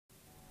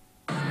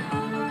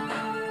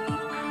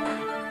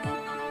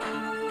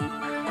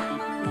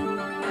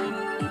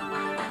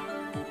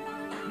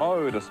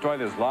Mode,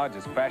 Australia's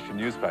largest fashion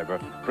newspaper,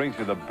 brings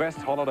you the best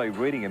holiday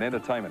reading and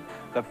entertainment.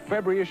 The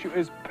February issue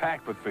is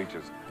packed with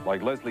features,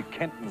 like Leslie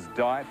Kenton's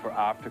diet for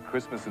after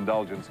Christmas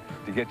indulgence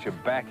to get you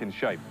back in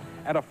shape.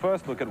 And a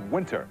first look at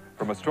winter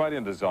from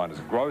Australian designers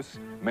Gross,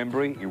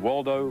 Membry,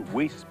 Ewaldo,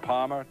 Weiss,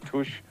 Palmer,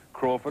 Tush,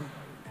 Crawford.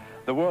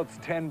 The world's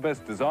 10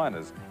 best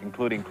designers,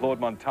 including Claude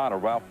Montana,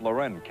 Ralph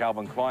Lauren,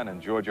 Calvin Klein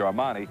and Giorgio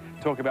Armani,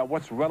 talk about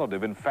what's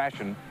relative in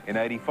fashion in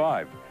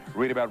 '85.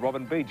 Read about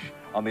Robin Beach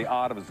on the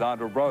art of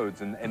Zandra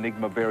Rhodes and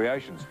Enigma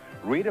variations.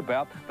 Read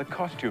about the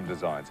costume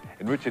designs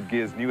in Richard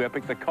Gere's new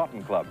epic, The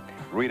Cotton Club.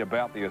 Read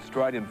about the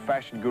Australian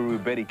fashion guru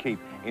Betty Keep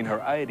in her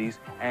 80s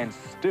and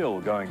still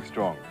going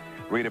strong.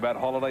 Read about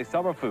holiday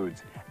summer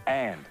foods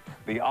and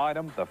the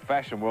item the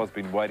fashion world's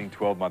been waiting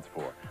 12 months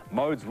for.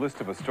 Mode's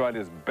list of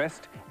Australia's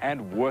best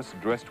and worst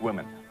dressed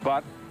women.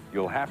 But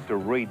you'll have to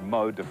read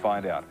Mode to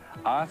find out.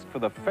 Ask for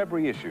the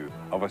February issue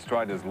of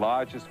Australia's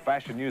largest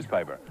fashion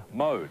newspaper,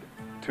 Mode,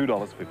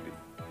 $2.50.